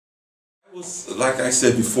Like I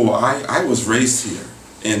said before, I was raised here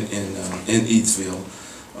in Edesville.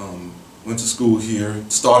 Went to school here.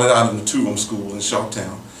 Started out in the two-room school in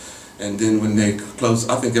Sharptown, and then when they closed,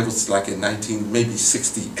 I think it was like in maybe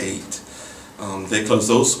 68. They closed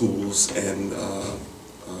those schools, and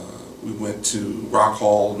we went to Rock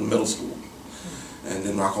Hall Middle School, and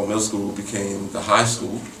then Rock Hall Middle School became the high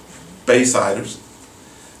school, Baysiders,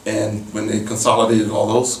 and when they consolidated all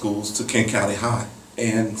those schools to Kent County High.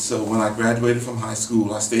 And so when I graduated from high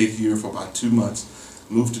school, I stayed here for about 2 months,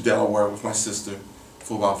 moved to Delaware with my sister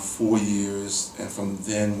for about 4 years, and from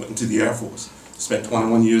then went into the Air Force. Spent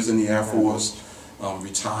 21 years in the Air Force,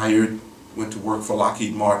 retired, went to work for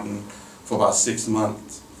Lockheed Martin for about 6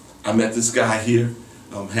 months. I met this guy here,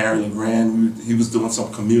 Harry Grande. He was doing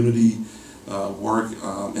some community work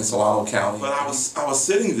in Solano County. But I was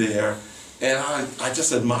sitting there, and I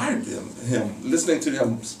just admired him, listening to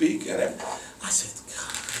him speak, and I said,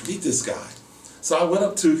 God, meet this guy. So I went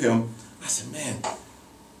up to him. I said, man,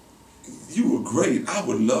 you were great. I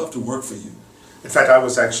would love to work for you. In fact, I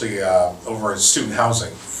was actually over in student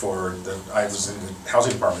housing I was in the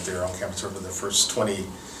housing department there on campus for the first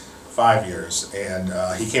 25 years, and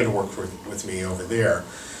he came to work with me over there.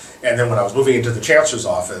 And then when I was moving into the chancellor's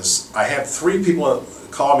office, I had 3 people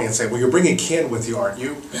call me and say, well, you're bringing Ken with you, aren't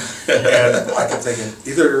you? And I kept thinking,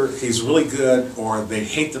 either he's really good or they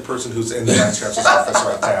hate the person who's in the vice chancellor's office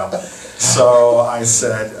right now. So I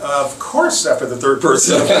said, of course, after the 3rd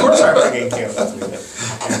person, of course I'm bringing Ken with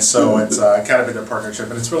me. And so it's kind of been a partnership,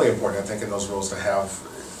 but it's really important, I think, in those roles to have.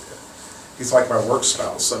 He's like my work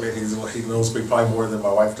spouse. I mean, he knows me probably more than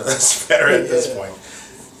my wife does better at this point.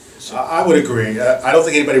 I would agree. I don't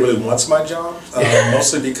think anybody really wants my job,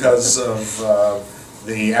 mostly because of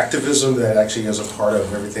the activism that actually is a part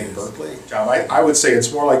of everything Berkeley. I would say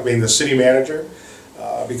it's more like being the city manager,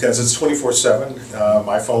 because it's 24/7.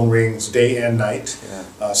 My phone rings day and night.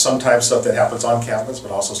 Sometimes stuff that happens on campus,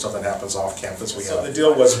 but also stuff that happens off campus. The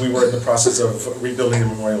deal was we were in the process of rebuilding the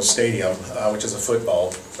Memorial Stadium, which is a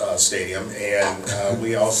football stadium, and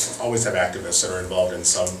we always have activists that are involved in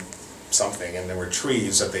something, and there were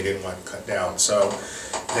trees that they didn't want cut down. So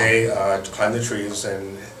they climbed the trees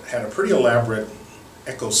and had a pretty elaborate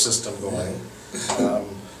ecosystem going.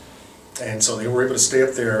 And so they were able to stay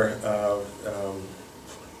up there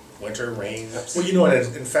winter, rain. Well, you know,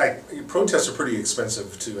 in fact, protests are pretty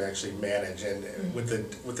expensive to actually manage, and with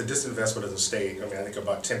the disinvestment of the state, I mean, I think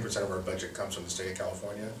about 10% of our budget comes from the state of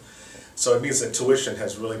California. So it means that tuition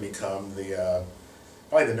has really become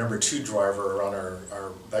probably the number 2 driver on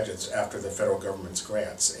our budgets after the federal government's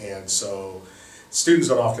grants. And so students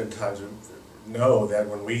don't oftentimes know that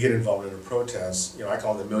when we get involved in a protest, you know, I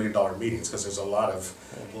call them the $1 million meetings, because there's a lot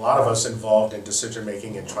of us involved in decision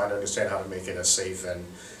making and trying to understand how to make it a safe and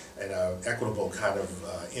equitable kind of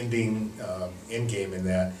end game in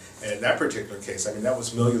that. And in that particular case, I mean, that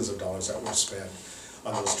was millions of dollars that were spent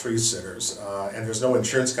on those tree sitters, and there's no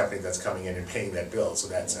insurance company that's coming in and paying that bill, so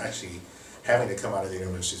that's actually having to come out of the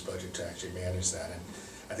university's budget to actually manage that. And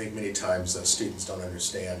I think many times students don't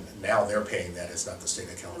understand, now they're paying that, it's not the state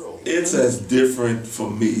of California. It's as different for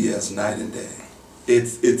me as night and day.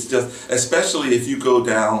 It's just, especially if you go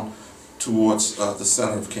down towards the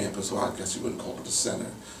center of campus, or I guess you wouldn't call it the center,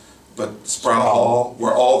 but Sprout Hall,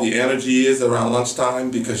 where all the energy is around lunchtime,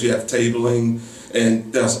 because you have tabling,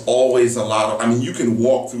 and there's always a lot of, I mean, you can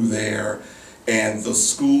walk through there and the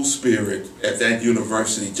school spirit at that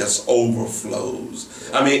university just overflows.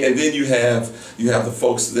 I mean, and then you have the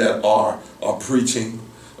folks that are preaching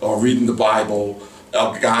or reading the Bible,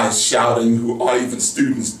 guys shouting who aren't even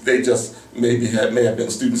students. They just may have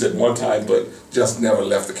been students at one time, but just never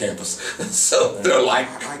left the campus. So they're like,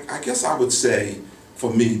 I guess I would say,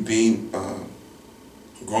 for me,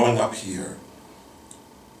 growing up here,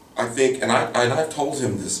 I think, and I've told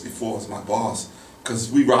him this before as my boss,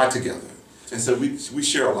 because we ride together. And so we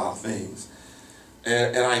share a lot of things.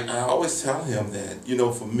 And I always tell him that, you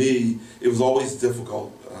know, for me, it was always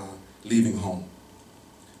difficult leaving home.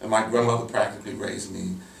 And my grandmother practically raised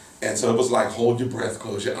me. And so it was like, hold your breath,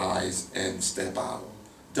 close your eyes, and step out.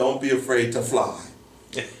 Don't be afraid to fly.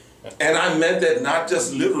 And I meant that not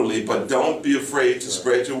just literally, but don't be afraid to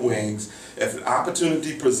spread your wings. If an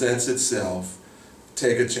opportunity presents itself,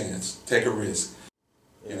 take a chance, take a risk.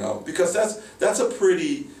 You know, because that's a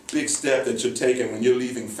pretty big step that you're taking when you're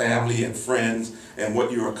leaving family and friends and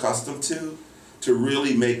what you're accustomed to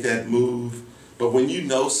really make that move. But when you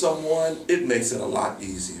know someone, it makes it a lot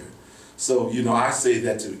easier. So, you know, I say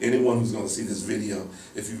that to anyone who's going to see this video,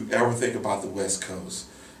 if you ever think about the West Coast,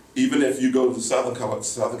 even if you go to Southern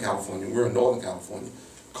California, we're in Northern California,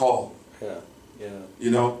 call. Yeah.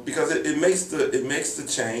 You know, because it makes the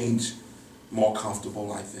change more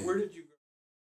comfortable, I think. Where did you go?